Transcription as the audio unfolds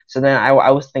So then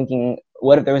I was thinking,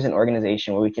 what if there was an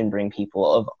organization where we can bring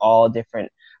people of all different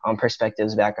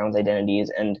perspectives, backgrounds, identities,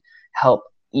 and help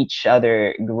each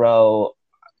other grow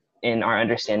in our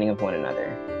understanding of one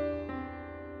another.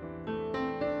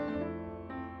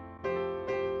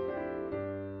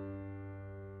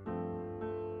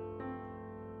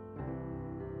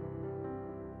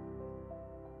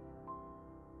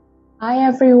 Hi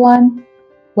everyone,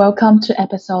 welcome to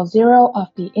episode 0 of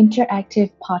the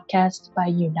interactive podcast by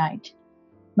Unite.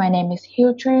 My name is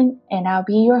Hiltrin and I'll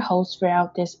be your host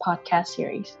throughout this podcast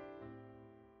series.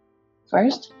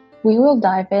 First, we will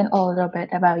dive in a little bit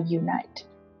about Unite,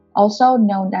 also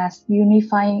known as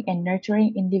Unifying and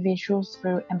Nurturing Individuals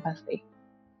Through Empathy.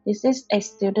 This is a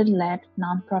student-led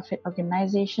nonprofit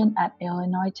organization at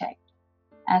Illinois Tech.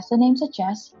 As the name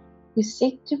suggests, we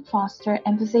seek to foster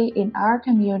empathy in our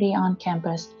community on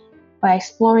campus by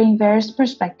exploring various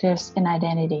perspectives and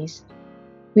identities.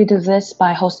 We do this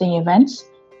by hosting events,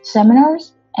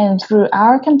 seminars, and through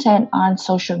our content on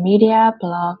social media,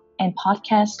 blog, and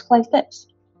podcasts like this.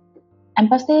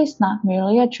 Empathy is not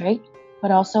merely a trait,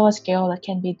 but also a skill that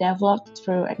can be developed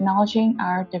through acknowledging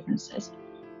our differences.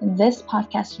 In this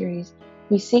podcast series,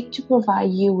 we seek to provide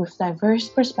you with diverse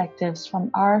perspectives from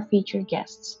our featured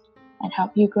guests and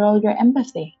help you grow your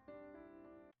empathy.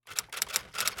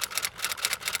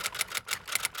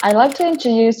 I'd like to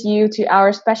introduce you to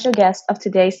our special guest of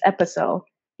today's episode.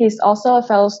 He's also a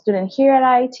fellow student here at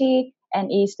IIT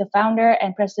and is the founder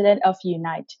and president of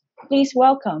Unite. Please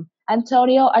welcome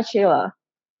Antonio Archila.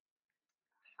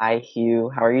 Hi, Hugh.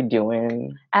 How are you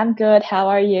doing? I'm good. How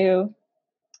are you?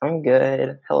 I'm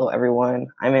good. Hello, everyone.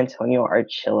 I'm Antonio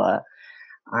Archila.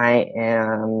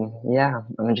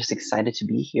 I'm just excited to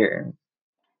be here.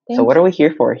 So what are we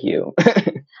here for, Hugh?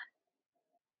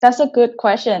 That's a good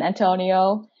question,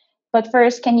 Antonio. But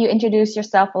first, can you introduce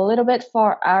yourself a little bit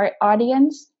for our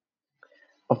audience?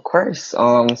 Of course.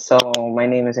 So my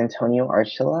name is Antonio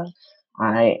Archila.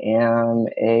 I am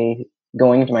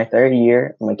going into my third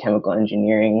year. I'm a chemical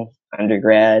engineering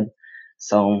undergrad.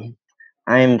 So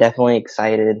I'm definitely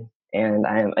excited. And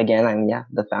I'm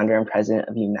the founder and president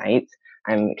of Unite.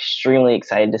 I'm extremely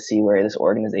excited to see where this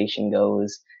organization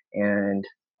goes and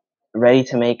ready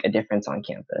to make a difference on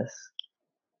campus.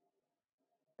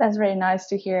 That's very nice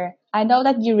to hear. I know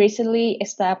that you recently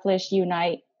established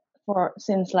Unite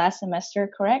since last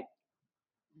semester, correct?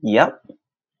 Yep.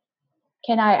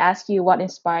 Can I ask you what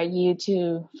inspired you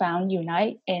to found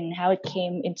Unite and how it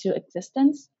came into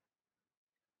existence?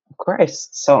 Of course.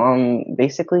 So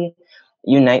basically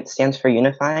Unite stands for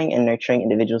Unifying and Nurturing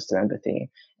Individuals Through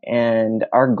Empathy. And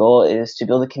our goal is to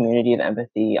build a community of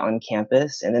empathy on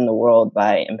campus and in the world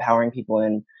by empowering people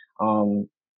and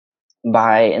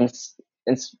by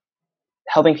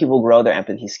helping people grow their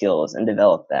empathy skills and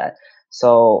develop that.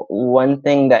 So one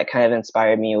thing that kind of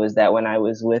inspired me was that when I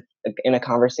was in a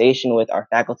conversation with our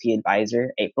faculty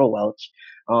advisor, April Welch,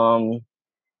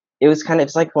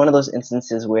 it's like one of those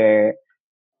instances where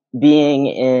being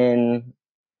in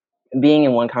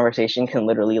one conversation can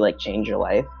literally like change your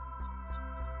life.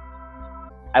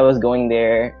 I was going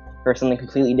there for something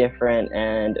completely different,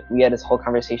 and we had this whole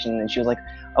conversation, and she was like,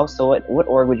 oh, so what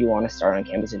org would you want to start on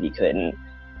campus if you could? And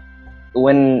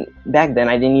when back then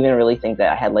I didn't even really think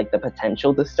that I had like the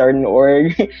potential to start an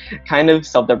org, kind of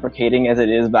self-deprecating as it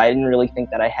is, but I didn't really think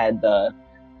that I had the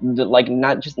like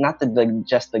not just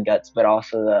the guts, but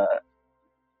also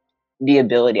the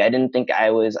ability. I didn't think I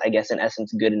was, I guess, in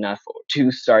essence, good enough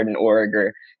to start an org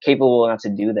or capable enough to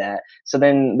do that. So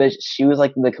then, but she was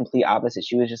like the complete opposite.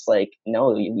 She was just like,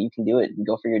 no, you can do it.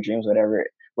 Go for your dreams,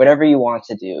 whatever you want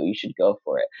to do, you should go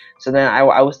for it. So then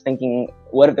I was thinking,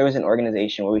 what if there was an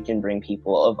organization where we can bring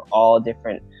people of all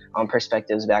different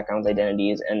perspectives, backgrounds,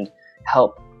 identities, and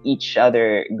help each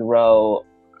other grow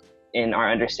in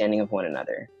our understanding of one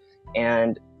another.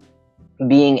 And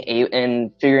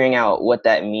figuring out what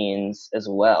that means as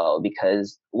well,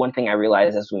 because one thing I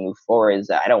realized as we move forward is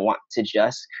that I don't want to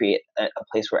just create a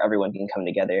place where everyone can come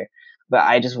together, but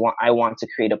I want to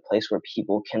create a place where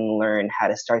people can learn how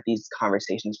to start these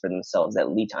conversations for themselves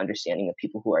that lead to understanding of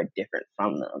people who are different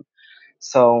from them.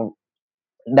 So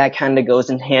that kind of goes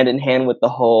in hand with the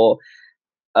whole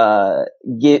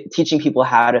teaching people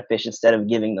how to fish instead of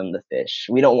giving them the fish.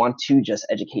 We don't want to just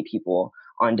educate people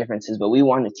on differences, but we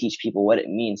want to teach people what it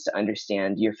means to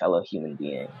understand your fellow human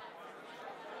being.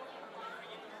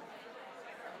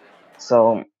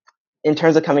 So in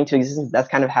terms of coming to existence, that's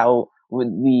kind of how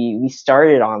we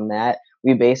started on that.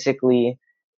 We basically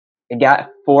got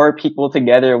 4 people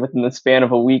together within the span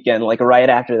of a weekend. Like right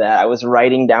after that, I was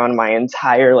writing down my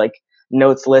entire like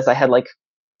notes list. I had like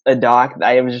a doc.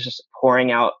 I was just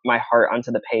pouring out my heart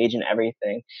onto the page and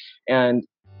everything. And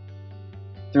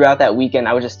throughout that weekend,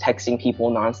 I was just texting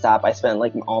people nonstop. I spent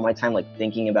like all my time like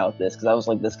thinking about this because I was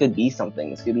like, this could be something.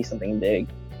 This could be something big.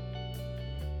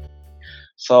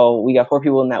 So we got 4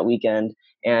 people in that weekend,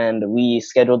 and we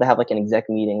scheduled to have like an exec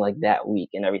meeting like that week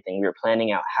and everything. We were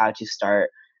planning out how to start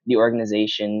the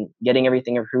organization, getting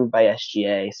everything approved by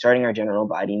SGA, starting our general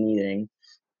body meeting.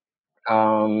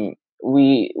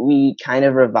 We kind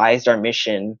of revised our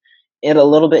mission in a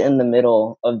little bit in the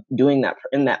middle of doing that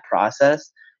in that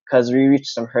process because we reached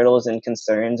some hurdles and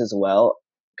concerns as well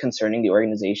concerning the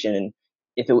organization and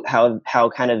if it, how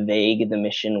kind of vague the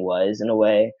mission was in a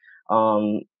way.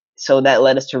 Um, so that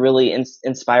led us to really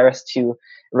inspire us to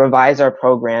revise our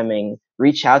programming,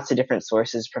 reach out to different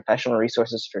sources, professional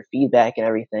resources for feedback and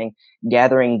everything,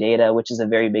 gathering data, which is a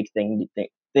very big thing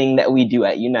that we do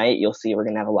at Unite. You'll see we're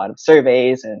going to have a lot of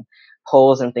surveys and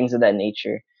polls and things of that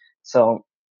nature. So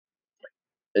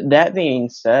that being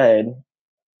said,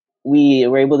 we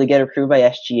were able to get approved by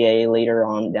SGA later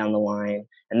on down the line,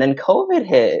 and then COVID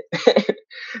hit.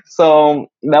 So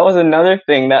that was another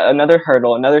thing, that another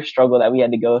hurdle, another struggle that we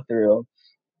had to go through.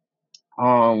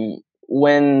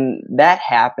 When that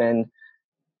happened,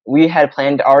 we had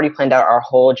already planned out our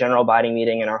whole general body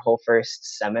meeting and our whole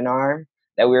first seminar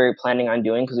that we were planning on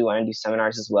doing because we want to do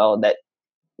seminars as well that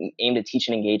aim to teach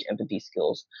and engage empathy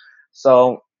skills.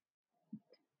 So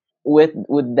with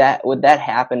that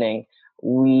happening,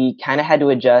 we kind of had to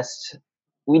adjust.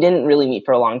 We didn't really meet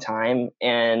for a long time,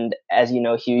 and as you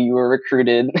know, Hugh, you were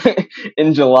recruited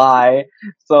in July,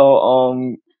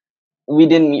 so we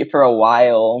didn't meet for a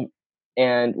while,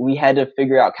 and we had to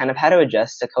figure out kind of how to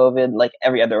adjust to COVID, like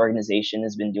every other organization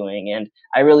has been doing. And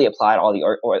I really applaud all the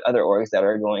other orgs that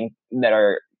are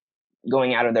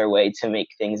going out of their way to make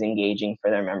things engaging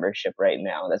for their membership right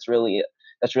now. That's really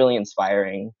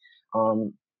inspiring.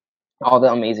 Um, all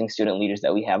the amazing student leaders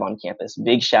that we have on campus.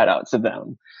 Big shout out to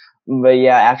them. But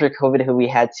yeah, after COVID, we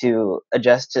had to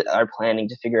adjust to our planning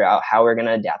to figure out how we're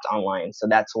gonna adapt online. So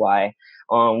that's why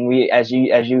we, as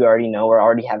you already know, we're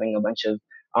already having a bunch of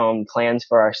plans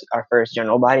for our first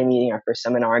general body meeting, our first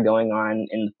seminar going on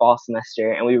in the fall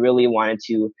semester, and we really wanted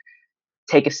to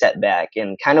take a step back.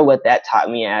 And kind of what that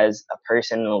taught me as a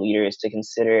person and a leader is to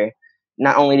consider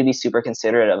not only to be super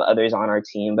considerate of others on our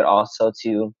team, but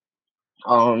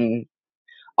um,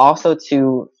 also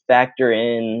to factor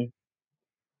in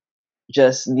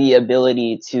just the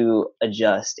ability to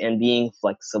adjust and being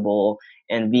flexible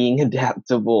and being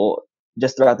adaptable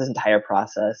just throughout this entire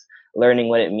process, learning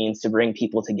what it means to bring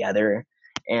people together.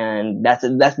 And that's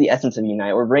the essence of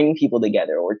Unite. We're bringing people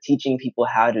together. We're teaching people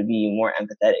how to be more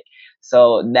empathetic.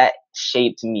 So that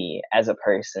shaped me as a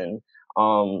person.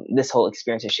 This whole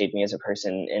experience has shaped me as a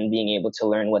person, and being able to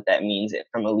learn what that means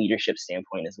from a leadership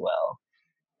standpoint as well.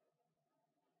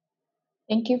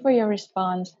 Thank you for your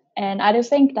response. And I do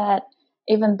think that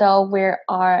even though we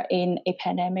are in a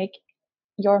pandemic,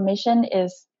 your mission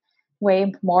is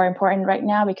way more important right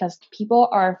now because people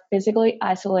are physically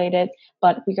isolated,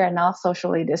 but we are not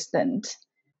socially distant.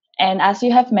 And as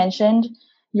you have mentioned,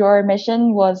 your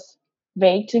mission was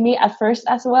vague to me at first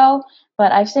as well,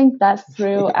 but I think that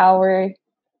through our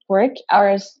work,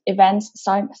 our events,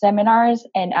 seminars,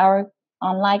 and our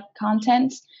online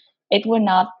contents, it will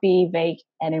not be vague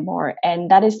anymore.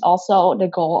 And that is also the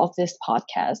goal of this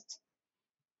podcast.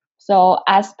 So,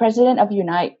 as president of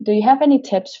Unite, do you have any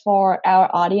tips for our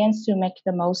audience to make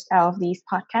the most out of these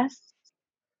podcasts?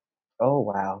 Oh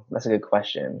wow, that's a good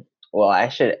question. Well,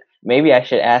 maybe I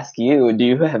should ask you. Do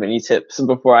you have any tips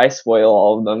before I spoil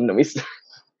all of them? Let me.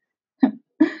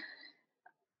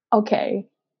 Okay.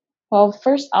 Well,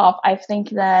 first off, I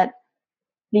think that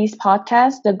these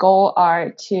podcasts, the goal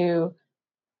are to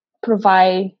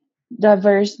provide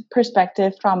diverse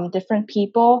perspective from different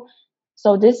people.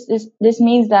 So this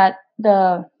means that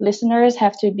the listeners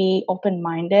have to be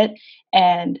open-minded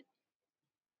and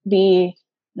be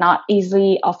not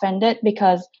easily offended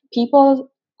because people's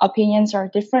opinions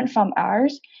are different from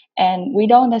ours and we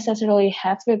don't necessarily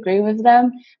have to agree with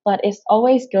them, but it's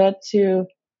always good to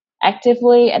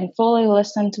actively and fully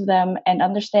listen to them and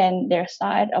understand their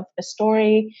side of the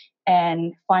story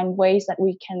and find ways that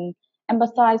we can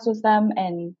empathize with them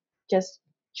and just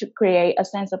to create a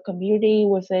sense of community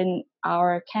within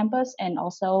our campus and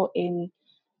also in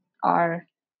our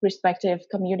respective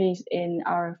communities in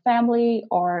our family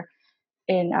or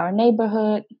in our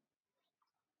neighborhood.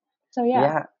 So yeah.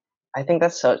 Yeah, I think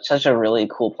that's such a really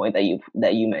cool point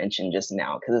that you mentioned just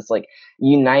now, because it's like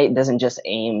Unite doesn't just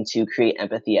aim to create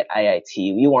empathy at IIT.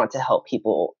 We want to help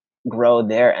people grow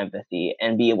their empathy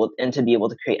and to be able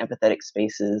to create empathetic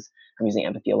spaces I'm using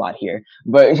empathy a lot here,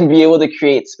 but be able to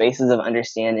create spaces of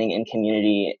understanding and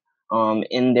community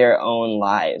in their own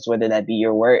lives, whether that be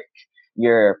your work,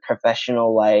 your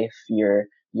professional life, your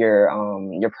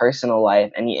personal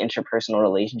life, any interpersonal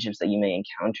relationships that you may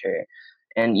encounter,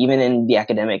 and even in the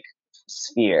academic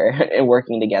sphere and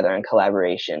working together in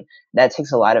collaboration. That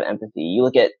takes a lot of empathy. You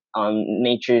look at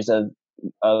natures of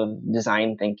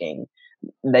design thinking,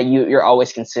 that you're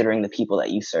always considering the people that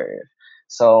you serve.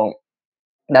 So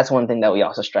that's one thing that we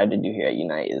also strive to do here at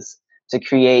Unite, is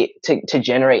to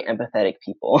generate empathetic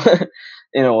people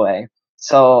in a way.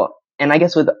 So, and I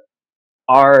guess with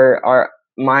my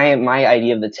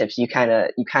idea of the tips, you kind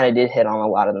of did hit on a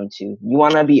lot of them too. You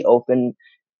want to be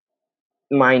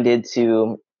minded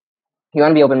to you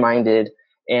want to be open minded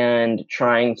and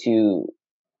trying to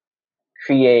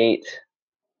create.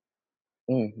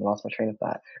 Lost my train of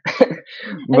thought.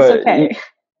 It's okay.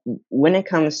 When it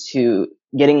comes to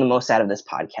getting the most out of this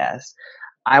podcast,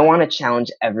 I want to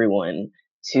challenge everyone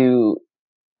to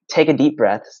take a deep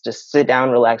breath, just sit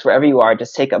down, relax, wherever you are,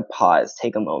 just take a pause,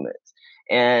 take a moment,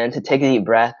 and to take a deep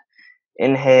breath,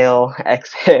 inhale,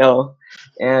 exhale,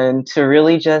 and to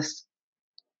really just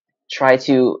try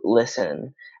to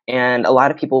listen. And a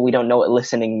lot of people, we don't know what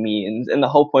listening means. And the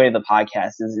whole point of the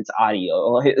podcast is it's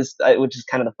audio, which is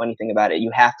kind of the funny thing about it.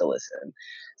 You have to listen.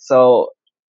 So,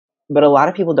 but a lot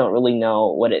of people don't really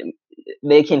know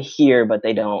they can hear, but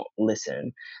they don't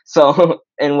listen. So,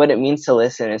 and what it means to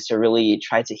listen is to really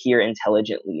try to hear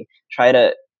intelligently, try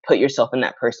to put yourself in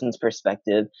that person's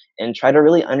perspective and try to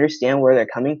really understand where they're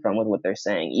coming from with what they're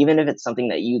saying, even if it's something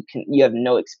that you have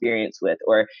no experience with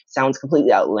or sounds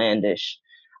completely outlandish.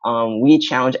 We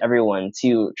challenge everyone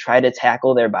to try to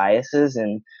tackle their biases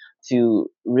and to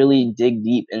really dig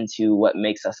deep into what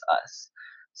makes us us.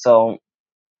 So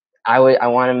I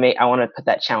want to put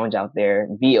that challenge out there.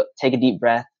 Take a deep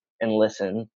breath and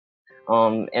listen.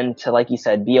 And to, like you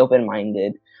said, be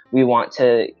open-minded. We want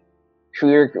to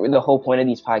the whole point of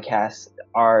these podcasts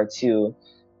are to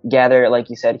gather,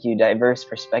 like you said, Hugh, diverse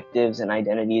perspectives and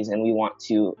identities, and we want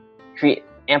to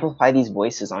amplify these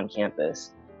voices on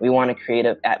campus. We want to create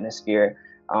an atmosphere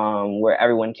where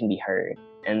everyone can be heard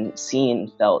and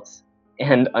seen, felt,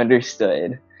 and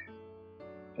understood.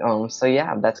 So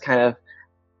yeah, that's kind of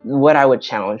what I would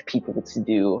challenge people to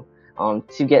do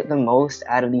to get the most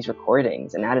out of these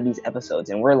recordings and out of these episodes.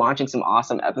 And we're launching some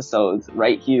awesome episodes,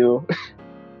 right, Hugh?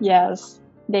 Yes,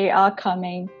 they are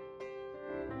coming.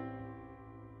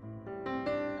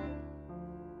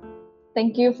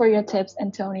 Thank you for your tips,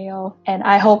 Antonio. And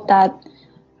I hope that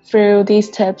through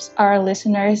these tips, our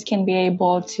listeners can be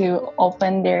able to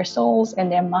open their souls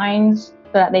and their minds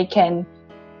so that they can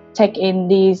take in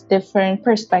these different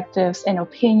perspectives and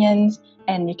opinions,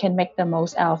 and you can make the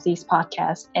most out of these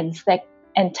podcasts and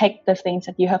take the things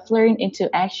that you have learned into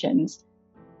actions.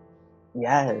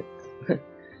 Yes.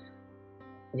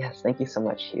 Yes, thank you so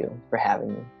much, Hugh, for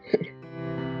having me.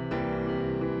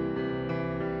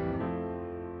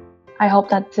 I hope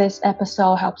that this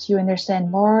episode helps you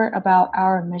understand more about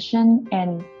our mission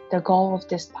and the goal of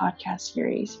this podcast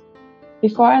series.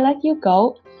 Before I let you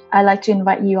go, I'd like to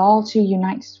invite you all to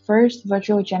Unite's first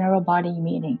virtual general body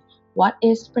meeting, What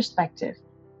is Perspective?,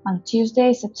 on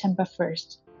Tuesday, September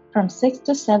 1st, from 6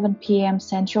 to 7 p.m.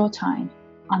 Central Time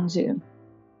on Zoom.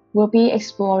 We'll be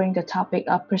exploring the topic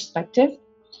of perspective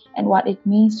and what it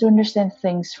means to understand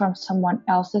things from someone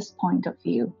else's point of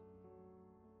view.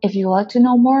 If you'd like to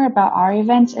know more about our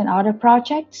events and other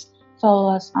projects,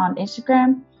 follow us on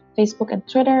Instagram, Facebook, and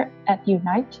Twitter at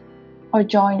Unite, or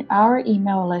join our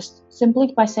email list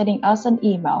simply by sending us an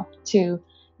email to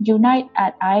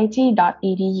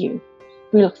unite@iit.edu.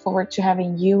 We look forward to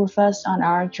having you with us on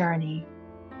our journey.